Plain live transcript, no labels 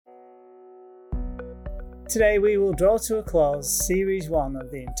Today we will draw to a close Series 1 of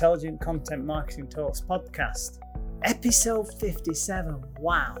the Intelligent Content Marketing Talks podcast. Episode 57.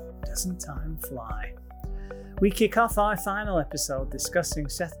 Wow, doesn't time fly? We kick off our final episode discussing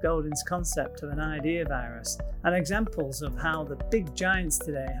Seth Godin's concept of an idea virus and examples of how the big giants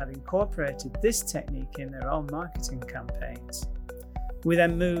today have incorporated this technique in their own marketing campaigns. We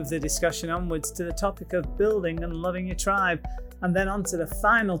then move the discussion onwards to the topic of building and loving your tribe, and then on to the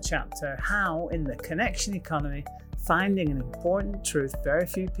final chapter, how in the connection economy, finding an important truth very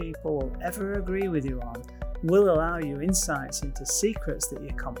few people will ever agree with you on will allow you insights into secrets that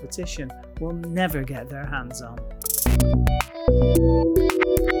your competition will never get their hands on.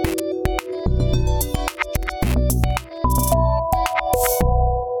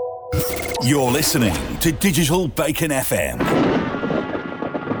 You're listening to Digital Bacon FM.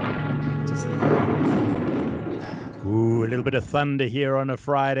 Ooh, a little bit of thunder here on a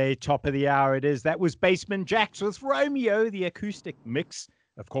Friday, top of the hour it is. That was Bassman Jaxx with Romeo, the acoustic mix.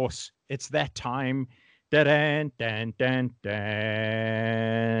 Of course, it's that time. Dan, dan, dan,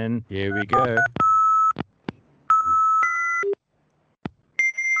 dan. Here we go.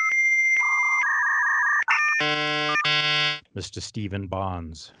 Mr. Stephen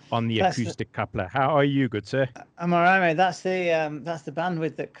Barnes on the acoustic coupler. How are you, good sir? I'm all right, mate. That's the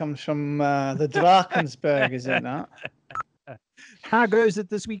bandwidth that comes from the Drakensberg, is it not? How goes it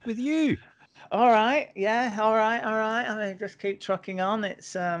this week with you? All right, yeah, all right. I mean, just keep trucking on.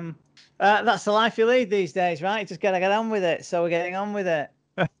 It's that's the life you lead these days, right? You just gotta get on with it. So we're getting on with it.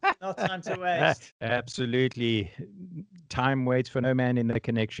 No time to waste. Absolutely. Time waits for no man in the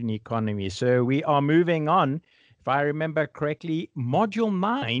connection economy. So we are moving on. If I remember correctly, Module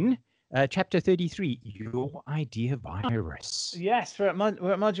 9, Chapter 33, Your Idea Virus. Yes, we're at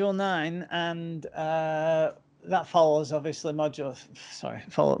Module 9, and that follows, obviously,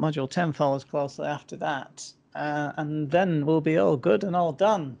 Module 10 follows closely after that. And then we'll be all good and all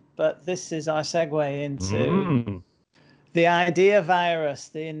done. But this is our segue into the idea virus,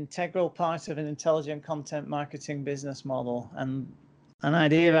 the integral part of an intelligent content marketing business model. And an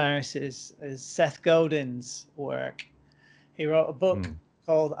idea virus is Seth Godin's work. He wrote a book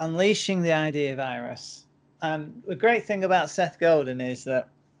called Unleashing the Idea Virus. And the great thing about Seth Godin is that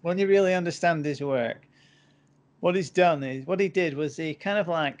when you really understand his work, what he did was he kind of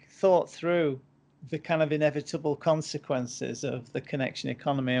like thought through the kind of inevitable consequences of the connection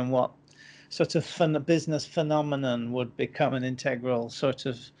economy and what sort of business phenomenon would become an integral sort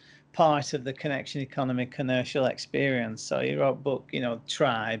of part of the connection economy commercial experience. So he wrote a book,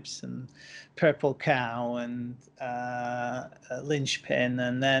 Tribes and Purple Cow and Linchpin.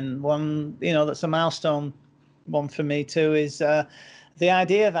 And then one, that's a milestone one for me too, is the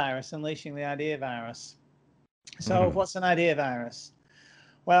idea virus, Unleashing the Idea Virus. So what's an idea virus?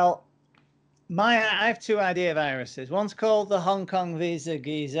 Well, I have two idea viruses. One's called the Hong Kong Visa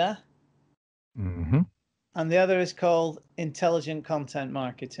Geezer. And the other is called Intelligent Content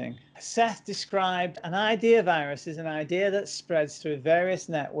Marketing. Seth described an idea virus as an idea that spreads through various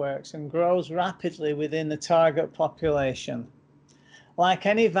networks and grows rapidly within the target population. Like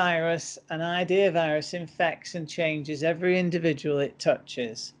any virus, an idea virus infects and changes every individual it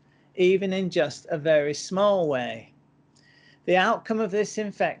touches, even in just a very small way. The outcome of this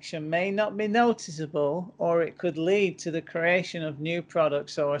infection may not be noticeable, or it could lead to the creation of new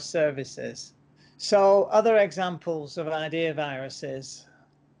products or services. So other examples of idea viruses: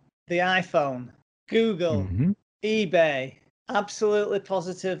 the iPhone, Google, eBay, absolutely,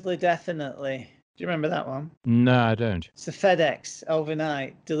 positively, definitely. Do you remember that one? No, I don't. It's the FedEx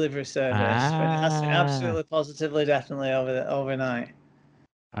overnight delivery service. Absolutely, positively, definitely overnight.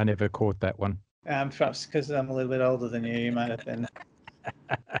 I never caught that one. Perhaps because I'm a little bit older than you, you might have been.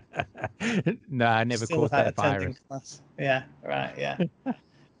 No, I never caught that virus. Class. Yeah, right, yeah.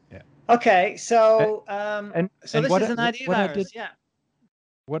 Okay, so this is an idea virus,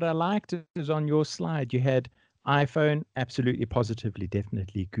 What I liked is on your slide, you had iPhone, absolutely, positively,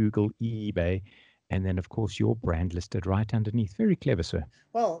 definitely, Google, eBay, and then, of course, your brand listed right underneath. Very clever, sir.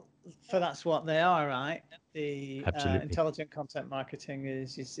 Well, that's what they are, right? The intelligent content marketing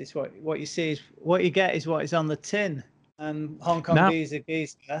is what you see is what you get is what is on the tin. And Hong Kong Visa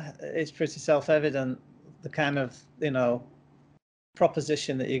Geezer is pretty self-evident, the kind of,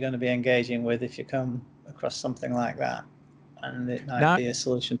 proposition that you're going to be engaging with if you come across something like that, and it might be a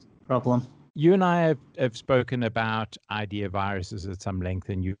solution to the problem. You and I have spoken about idea viruses at some length,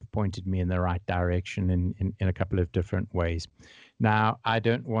 and you've pointed me in the right direction in a couple of different ways. Now, I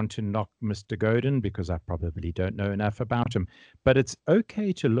don't want to knock Mr. Godin because I probably don't know enough about him, but it's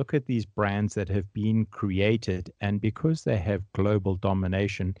okay to look at these brands that have been created, and because they have global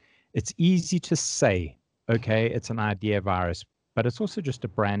domination, it's easy to say, okay, it's an idea virus, but it's also just a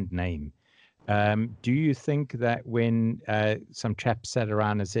brand name. Do you think that when some chaps sat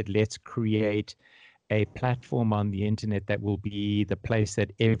around and said, let's create a platform on the internet that will be the place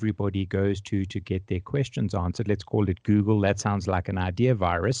that everybody goes to get their questions answered, let's call it Google, that sounds like an idea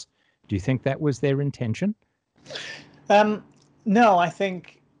virus. Do you think that was their intention? No, I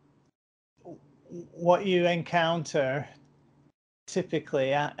think what you encounter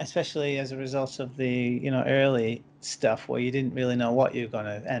typically, especially as a result of the early stuff where you didn't really know what you're going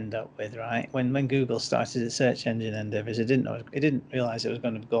to end up with, right? When Google started its search engine endeavors, it didn't realize it was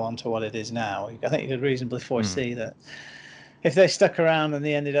going to go on to what it is now. I think you could reasonably foresee that if they stuck around and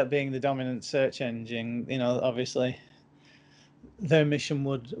they ended up being the dominant search engine, obviously their mission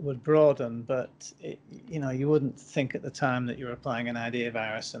would broaden, but you wouldn't think at the time that you're applying an idea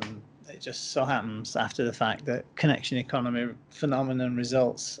virus. And it just so happens after the fact that the connection economy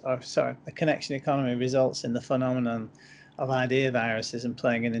results in the phenomenon of idea viruses and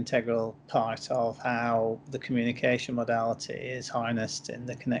playing an integral part of how the communication modality is harnessed in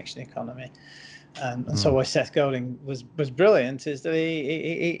the connection economy. And so why Seth Godin was brilliant is that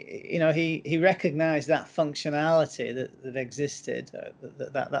he recognized that functionality that existed,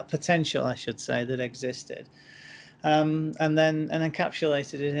 that potential, I should say, that existed, and then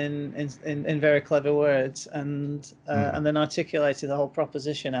encapsulated it in very clever words, and then articulated the whole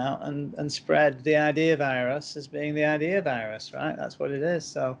proposition out and spread the idea virus as being the idea virus, right? That's what it is.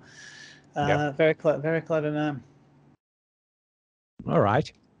 So very clever man. All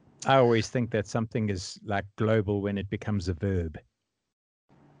right. I always think that something is like global when it becomes a verb.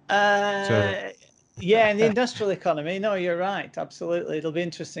 Yeah, in the industrial economy, no, you're right. Absolutely. It'll be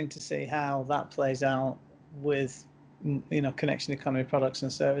interesting to see how that plays out with, connection economy products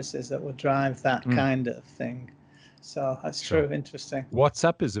and services that would drive that kind of thing. So that's true. Interesting. What's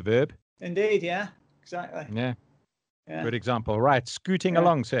up is a verb. Indeed. Yeah, exactly. Yeah. Good example. Right. Scooting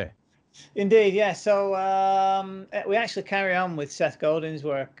along, sir. Indeed, yeah. So we actually carry on with Seth Godin's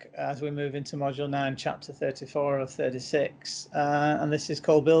work as we move into Module 9, Chapter 34 of 36. And this is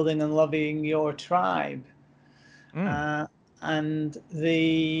called Building and Loving Your Tribe. And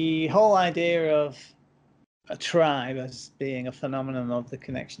the whole idea of a tribe as being a phenomenon of the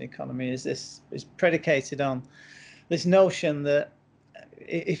connection economy is predicated on this notion that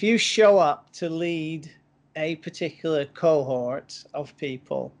if you show up to lead a particular cohort of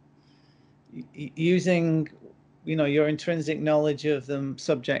people, using your intrinsic knowledge of the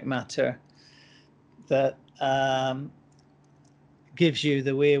subject matter that gives you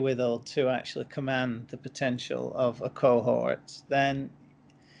the wherewithal to actually command the potential of a cohort, then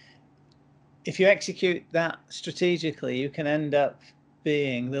if you execute that strategically, you can end up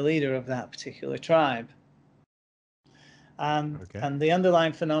being the leader of that particular tribe. And the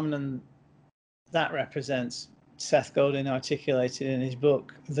underlying phenomenon that represents, Seth Godin articulated in his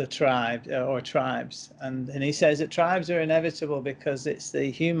book, The Tribe, or Tribes. And he says that tribes are inevitable because it's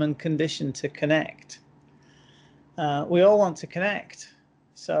the human condition to connect. We all want to connect.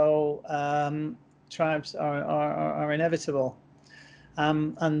 So tribes are inevitable.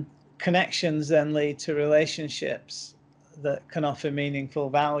 And connections then lead to relationships that can offer meaningful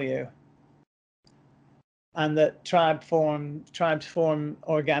value. And that tribes form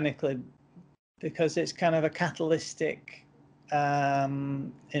organically because it's kind of a catalytic,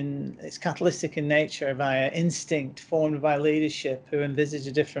 it's catalytic in nature via instinct formed by leadership who envisage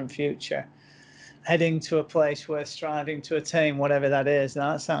a different future, heading to a place where striving to attain whatever that is.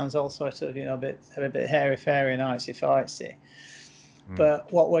 Now that sounds all sort of, a bit hairy-fairy and artsy-fartsy.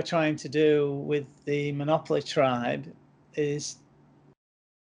 But what we're trying to do with the Monopoly Tribe is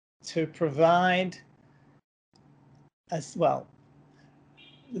to provide, as well,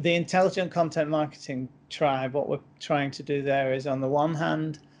 the intelligent content marketing tribe. What we're trying to do there is, on the one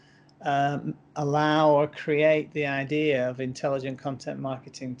hand, allow or create the idea of intelligent content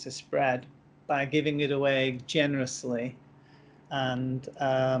marketing to spread by giving it away generously and,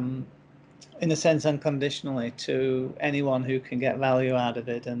 in a sense, unconditionally to anyone who can get value out of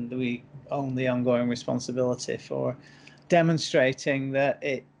it. And we own the ongoing responsibility for demonstrating that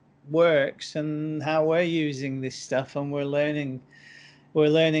it works and how we're using this stuff, and we're learning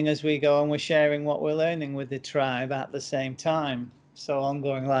as we go, and we're sharing what we're learning with the tribe at the same time. So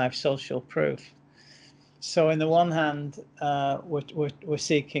ongoing live social proof. So on the one hand, we're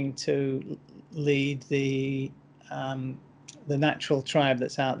seeking to lead the natural tribe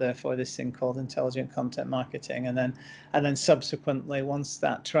that's out there for this thing called intelligent content marketing, and then subsequently, once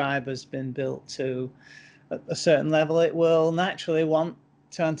that tribe has been built to a certain level, it will naturally want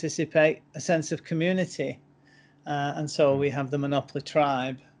to anticipate a sense of community. And so we have the Monopoly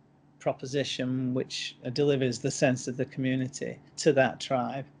Tribe proposition which delivers the sense of the community to that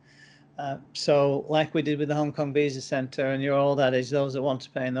tribe. So like we did with the Hong Kong Visa Centre, and your old adage, those that want to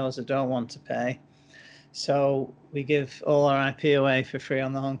pay and those that don't want to pay. So we give all our IP away for free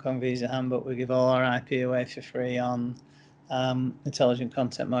on the Hong Kong Visa Handbook. We give all our IP away for free on Intelligent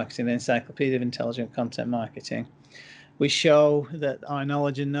Content Marketing, the Encyclopedia of Intelligent Content Marketing. We show that our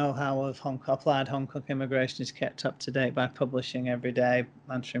knowledge and know-how of applied Hong Kong immigration is kept up to date by publishing every day,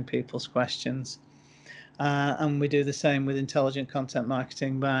 answering people's questions. And we do the same with Intelligent Content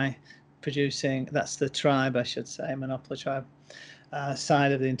Marketing by producing, that's the tribe, I should say, Monopoly Tribe,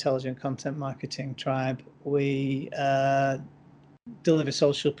 side of the Intelligent Content Marketing tribe. We deliver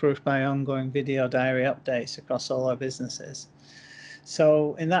social proof by ongoing video diary updates across all our businesses.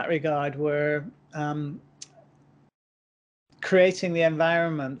 So in that regard, we're creating the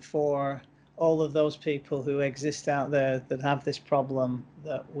environment for all of those people who exist out there that have this problem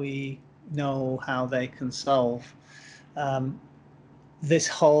that we know how they can solve. This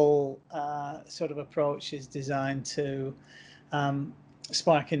whole sort of approach is designed to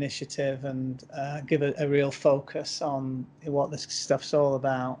spark initiative and give a real focus on what this stuff's all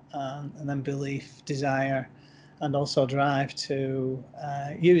about, and then belief, desire, and also drive to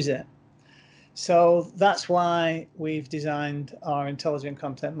use it. So that's why we've designed our Intelligent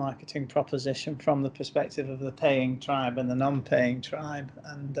Content Marketing proposition from the perspective of the paying tribe and the non-paying tribe.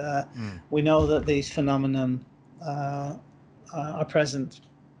 And we know that these phenomenon are present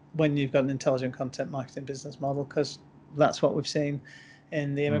when you've got an Intelligent Content Marketing business model, because that's what we've seen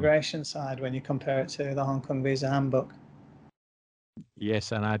in the immigration side when you compare it to the Hong Kong Visa Handbook.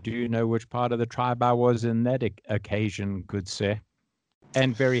 Yes, and I do know which part of the tribe I was in that occasion, good sir,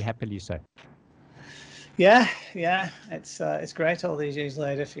 and very happily so. Yeah, it's great all these years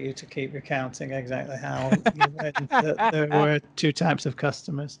later for you to keep recounting exactly how you learned that there were two types of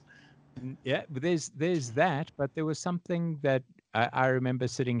customers. Yeah, but there's that, but there was something that I remember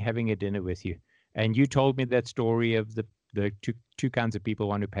sitting having a dinner with you, and you told me that story of the two kinds of people,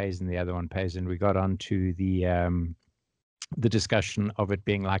 one who pays and the other one pays, and we got onto the discussion of it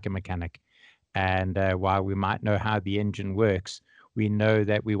being like a mechanic, and while we might know how the engine works, we know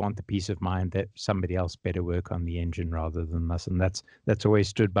that we want the peace of mind that somebody else better work on the engine rather than us, and that's always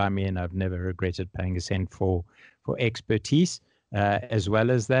stood by me, and I've never regretted paying a cent for expertise, as well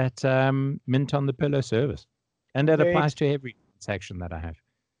as that mint on the pillow service, and that applies to every section that I have.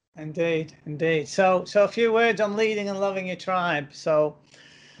 Indeed. So a few words on leading and loving your tribe. So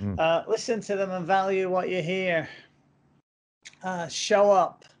listen to them and value what you hear. Show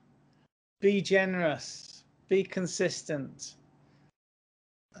up, be generous, be consistent.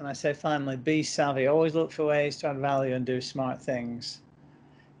 And I say finally, be savvy. Always look for ways to add value and do smart things.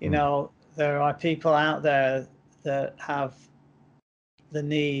 You know, there are people out there that have the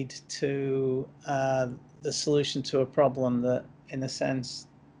need to the solution to a problem that, in a sense,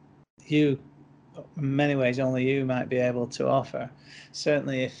 you, in many ways, only you might be able to offer.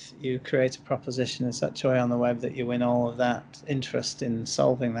 Certainly if you create a proposition in such a way on the web that you win all of that interest in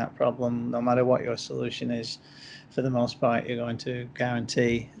solving that problem, no matter what your solution is, for the most part, you're going to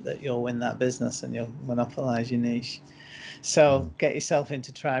guarantee that you'll win that business and you'll monopolize your niche. So get yourself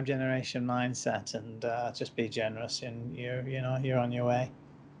into tribe generation mindset and just be generous, and you're on your way.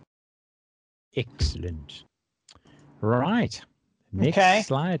 Excellent. Right. Next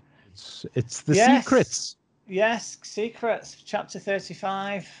slide. It's the secrets. Yes, secrets, chapter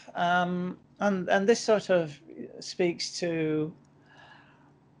 35. And this sort of speaks to,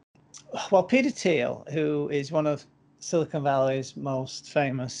 well, Peter Thiel, who is one of Silicon Valley's most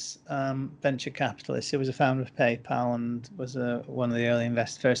famous venture capitalists. He was a founder of PayPal and was one of the early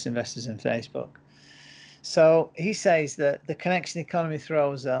first investors in Facebook. So he says that the connection economy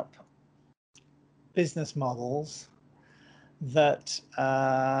throws up business models that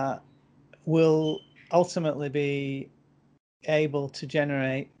will ultimately be able to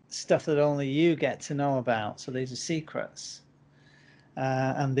generate stuff that only you get to know about. So these are secrets,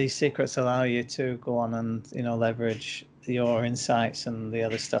 and these secrets allow you to go on and leverage your insights and the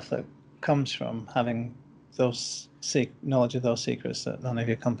other stuff that comes from having those knowledge of those secrets that none of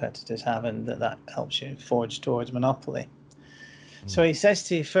your competitors have, and that helps you forge towards monopoly. So he says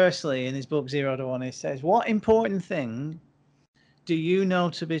to you, firstly, in his book 0 to 1, he says, what important thing do you know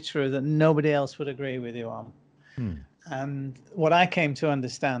to be true that nobody else would agree with you on? And what I came to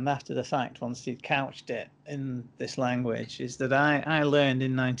understand after the fact, once he'd couched it in this language, is that I learned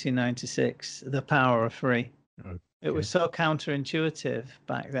in 1996 the power of free. Okay. It was so counterintuitive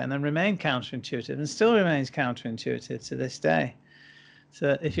back then, and remained counterintuitive, and still remains counterintuitive to this day.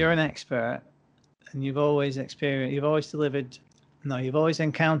 So if you're an expert and you've always delivered No, you've always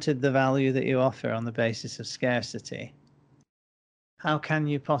encountered the value that you offer on the basis of scarcity. How can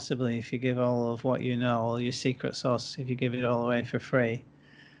you possibly, if you give all of what you know, all your secret sauce, if you give it all away for free,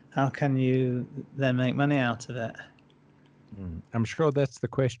 how can you then make money out of it? I'm sure that's the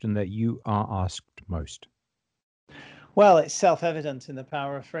question that you are asked most. Well, it's self-evident in the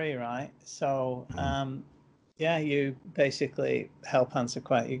power of free, right? So, yeah, you basically help answer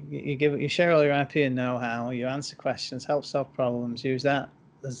questions. You share all your IP and know-how. You answer questions, help solve problems. Use that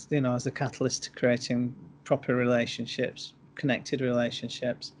as as the catalyst to creating proper relationships, connected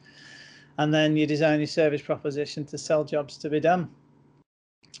relationships, and then you design your service proposition to sell jobs to be done.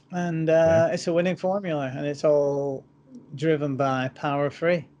 And it's a winning formula, and it's all driven by power of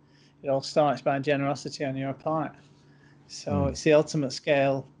free. It all starts by generosity on your part. So it's the ultimate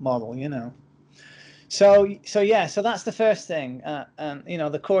scale model, So that's the first thing.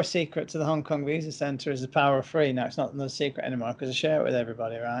 And the core secret to the Hong Kong Visa Centre is the power of free. Now it's not no secret anymore because I share it with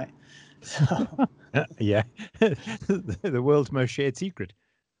everybody, right? So yeah, the world's most shared secret.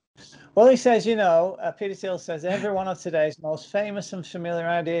 Well, he says, Peter Thiel says every one of today's most famous and familiar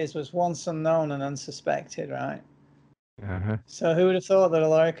ideas was once unknown and unsuspected, right? So who would have thought that a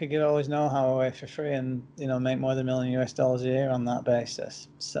lawyer could give all his know-how away for free and make more than $1 million a year on that basis?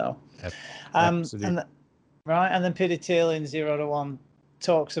 So, absolutely. And then Peter Thiel in 0 to 1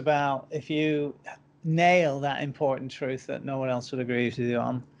 talks about if you nail that important truth that no one else would agree with you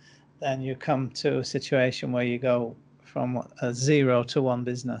on, then you come to a situation where you go from a 0 to 1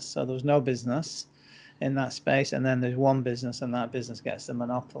 business. So there was no business in that space, and then there's one business, and that business gets the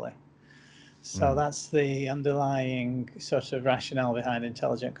monopoly. So that's the underlying sort of rationale behind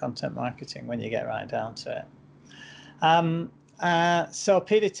intelligent content marketing when you get right down to it. So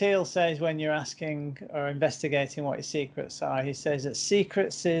Peter Thiel says when you're asking or investigating what your secrets are, he says that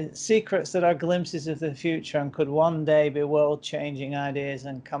secrets that are glimpses of the future and could one day be world-changing ideas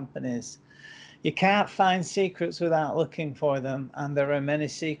and companies. You can't find secrets without looking for them, and there are many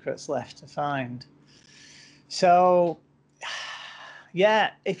secrets left to find. So,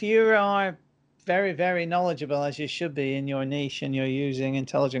 yeah, if you are very, very knowledgeable, as you should be in your niche, and you're using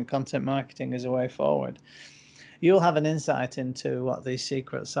intelligent content marketing as a way forward, you'll have an insight into what these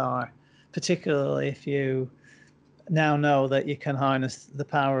secrets are, particularly if you now know that you can harness the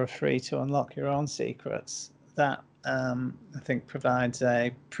power of free to unlock your own secrets. That I think provides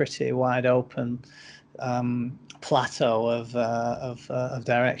a pretty wide open plateau of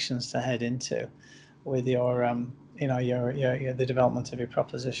directions to head into with your the development of your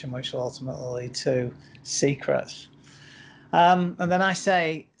proposition, which will ultimately lead to secrets. And then I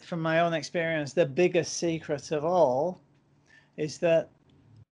say, from my own experience, the biggest secret of all is that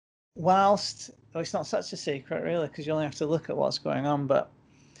it's not such a secret really, because you only have to look at what's going on, but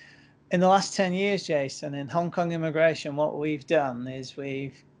in the last 10 years, Jason, in Hong Kong immigration, what we've done is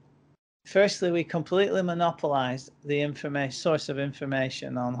we completely monopolized the source of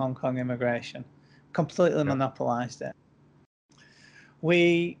information on Hong Kong immigration, completely monopolized it.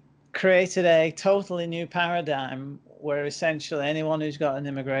 We created a totally new paradigm where essentially anyone who's got an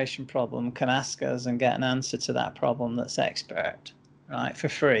immigration problem can ask us and get an answer to that problem that's expert, right, for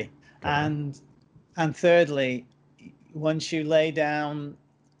free. And thirdly, once you lay down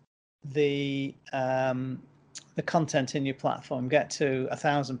the content in your platform, get to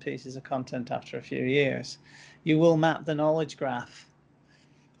 1,000 pieces of content after a few years, you will map the knowledge graph.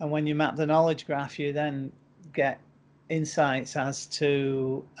 And when you map the knowledge graph, you then get insights as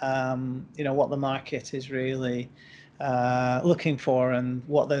to what the market is really looking for and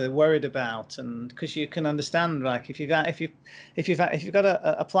what they're worried about, and because you can understand, like if you've got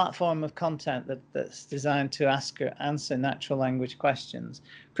a platform of content that's designed to answer natural language questions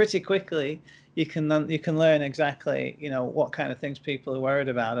pretty quickly, you can learn exactly what kind of things people are worried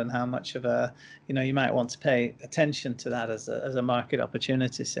about and how much of a you might want to pay attention to that as a market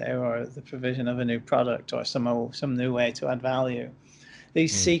opportunity, say, or the provision of a new product or some new way to add value.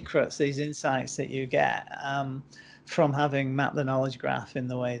 These secrets, these insights that you get from having mapped the knowledge graph in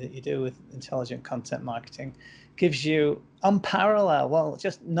the way that you do with intelligent content marketing gives you unparalleled,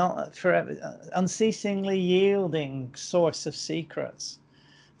 just not forever, unceasingly yielding source of secrets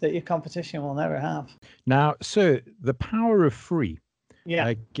that your competition will never have. Now, so the power of free.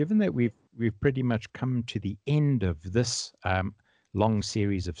 Yeah. Given that we've pretty much come to the end of this long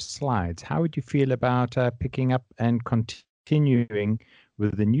series of slides, how would you feel about picking up and continuing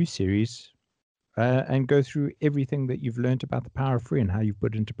with the new series and go through everything that you've learned about the power of free and how you've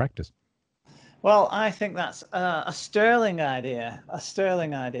put it into practice? Well, I think that's a sterling idea,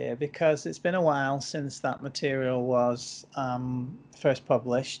 because it's been a while since that material was first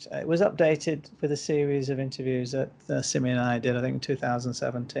published. It was updated with a series of interviews that Simi and I did, I think, in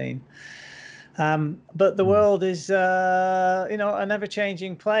 2017. But the world is, an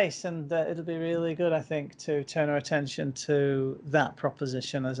ever-changing place, and it'll be really good, I think, to turn our attention to that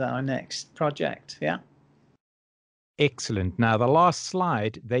proposition as our next project. Yeah. Excellent. Now, the last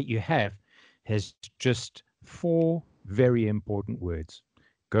slide that you have has just 4 very important words: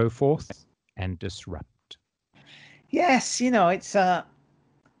 go forth and disrupt. Yes, it's I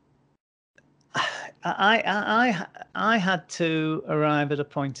had to arrive at a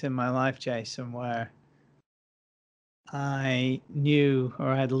point in my life, Jason, where I knew, or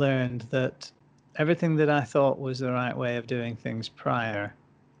I'd learned, that everything that I thought was the right way of doing things prior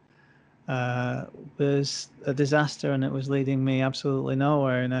was a disaster, and it was leading me absolutely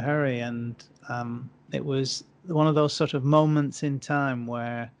nowhere in a hurry. And it was one of those sort of moments in time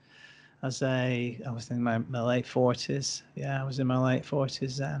where, I was in my late 40s. Yeah, I was in my late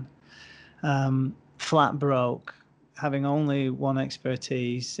 40s then. Flat broke, having only one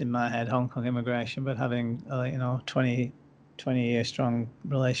expertise in my head, Hong Kong immigration, but having 20 year strong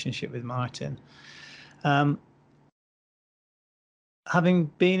relationship with Martin. Having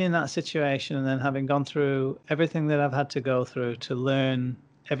been in that situation, and then having gone through everything that I've had to go through to learn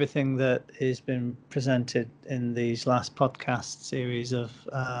everything that has been presented in these last podcast series of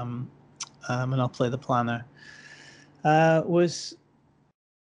Monopoly the Planner, was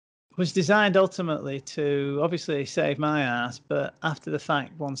designed ultimately to obviously save my ass, but after the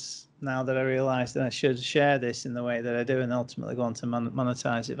fact, now that I realised that I should share this in the way that I do, and ultimately go on to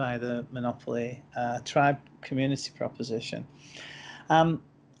monetize it via the Monopoly Tribe community proposition.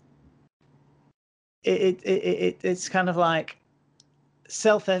 It's kind of like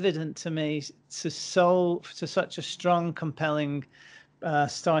self-evident to me to such a strong, compelling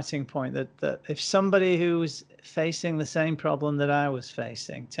starting point that if somebody who was facing the same problem that I was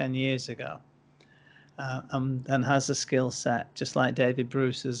facing 10 years ago, and has a skill set just like David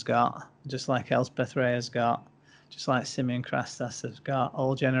Bruce has got, just like Elspeth Ray has got, just like Simeon Krastas has got,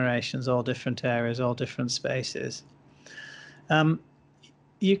 all generations, all different areas, all different spaces,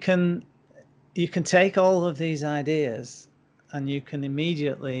 you can take all of these ideas and you can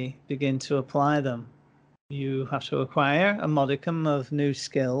immediately begin to apply them. You have to acquire a modicum of new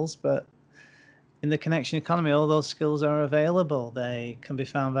skills, but in the connection economy, all those skills are available. They can be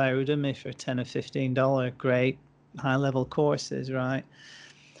found via Udemy for $10 or $15 great high-level courses, right?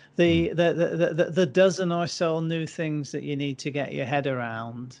 The dozen or so new things that you need to get your head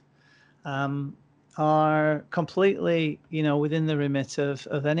around are completely, within the remit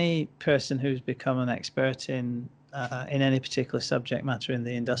of any person who's become an expert in any particular subject matter in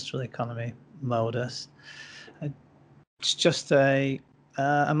the industrial economy modus. It's just a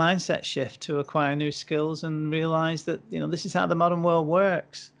mindset shift to acquire new skills and realize that this is how the modern world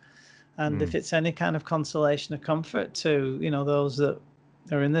works. And if it's any kind of consolation or comfort to those that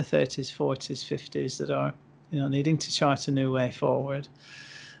are in their 30s, 40s, 50s that are needing to chart a new way forward,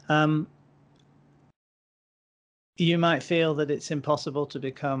 you might feel that it's impossible to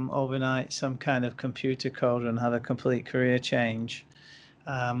become overnight some kind of computer coder and have a complete career change,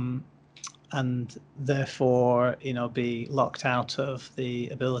 and therefore be locked out of the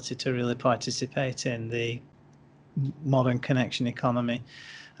ability to really participate in the modern connection economy.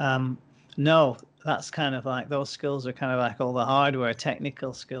 No, that's kind of like, those skills are kind of like all the hardware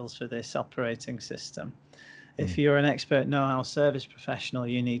technical skills for this operating system. If you're an expert know-how service professional,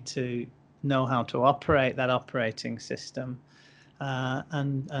 you need to know how to operate that operating system,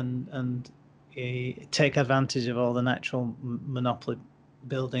 and take advantage of all the natural monopoly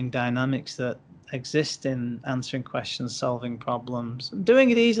building dynamics that exist in answering questions, solving problems,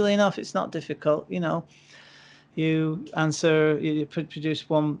 doing it easily enough. It's not difficult. You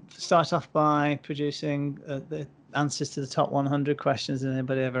start off by producing the answers to the top 100 questions that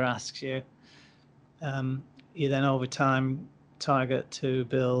anybody ever asks you. You then over time target to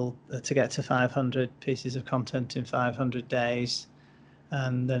get to 500 pieces of content in 500 days,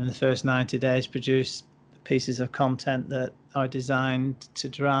 and then in the first 90 days produce pieces of content that are designed to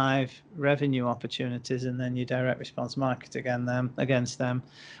drive revenue opportunities, and then you direct response market against them,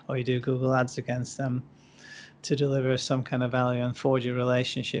 or you do Google Ads against them to deliver some kind of value and forge a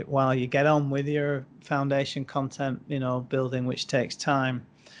relationship while you get on with your foundation content building, which takes time.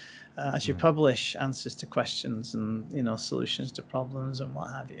 As you publish answers to questions and solutions to problems and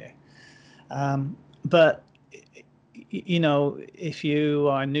what have you. But if you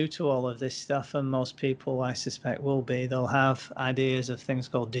are new to all of this stuff, and most people I suspect will be, they'll have ideas of things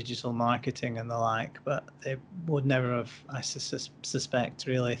called digital marketing and the like, but they would never have, I suspect,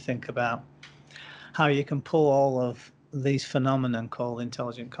 really think about how you can pull all of these phenomenon called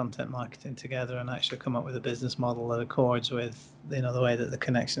intelligent content marketing together and actually come up with a business model that accords with the way that the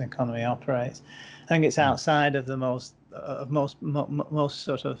connection economy operates. I think it's outside of the most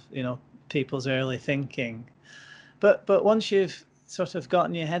sort of people's early thinking. But once you've sort of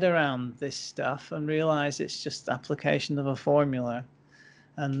gotten your head around this stuff and realize it's just application of a formula,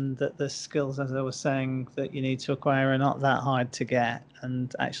 and that the skills, as I was saying, that you need to acquire are not that hard to get,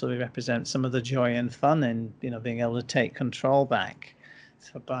 and actually represent some of the joy and fun in being able to take control back,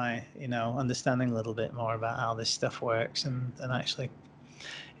 so by understanding a little bit more about how this stuff works, and actually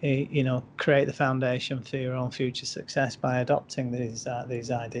create the foundation for your own future success by adopting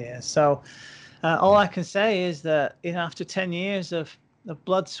these ideas. So all I can say is that after 10 years of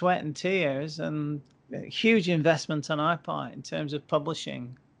blood, sweat and tears, and huge investment on our part in terms of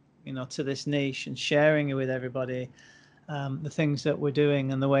publishing to this niche and sharing it with everybody, the things that we're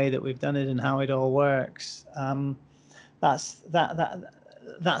doing and the way that we've done it and how it all works, that's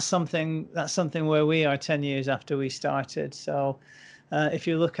something where we are 10 years after we started. So if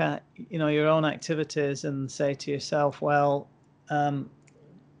you look at your own activities and say to yourself, well,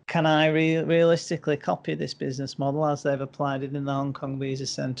 can I realistically copy this business model as they've applied it in the Hong Kong Visa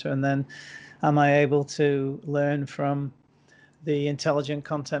Centre? And then am I able to learn from the intelligent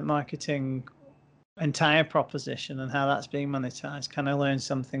content marketing entire proposition and how that's being monetized? Can I learn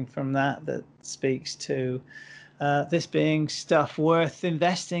something from that speaks to this being stuff worth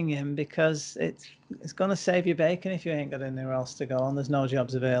investing in, because it's going to save you bacon if you ain't got anywhere else to go and there's no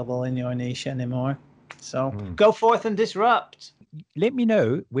jobs available in your niche anymore. So go forth and disrupt. Let me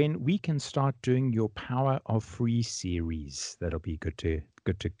know when we can start doing your Power of Free series. That'll be good to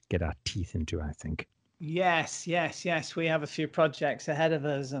get our teeth into, I think. Yes. We have a few projects ahead of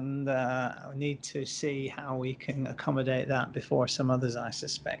us, and we need to see how we can accommodate that before some others, I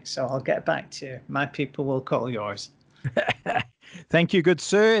suspect. So I'll get back to you. My people will call yours. Thank you, good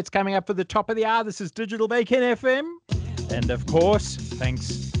sir. It's coming up at the top of the hour. This is Digital Bacon FM. And of course,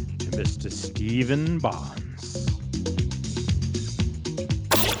 thanks to Mr. Stephen Barnes.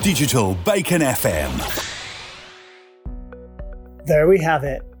 Digital Bacon FM. There we have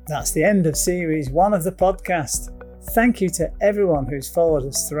it. That's the end of Series 1 of the podcast. Thank you to everyone who's followed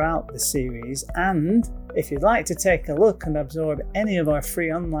us throughout the series, and if you'd like to take a look and absorb any of our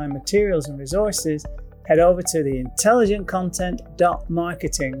free online materials and resources, head over to the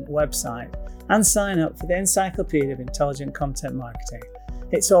intelligentcontent.marketing website and sign up for the Encyclopedia of Intelligent Content Marketing.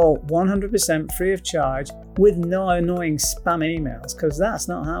 It's all 100% free of charge, with no annoying spam emails, because that's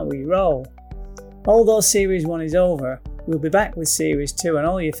not how we roll. Although Series 1 is over, we'll be back with Series 2 on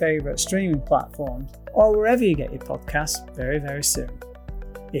all your favourite streaming platforms, or wherever you get your podcasts, very, very soon.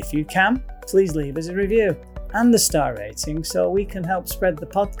 If you can, please leave us a review and a star rating so we can help spread the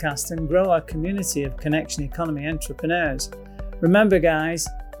podcast and grow our community of connection economy entrepreneurs. Remember, guys,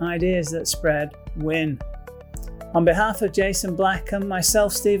 ideas that spread win. On behalf of Jason Black and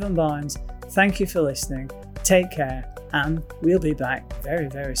myself, Stephen Barnes, thank you for listening, take care, and we'll be back very,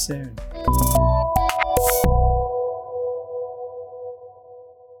 very soon.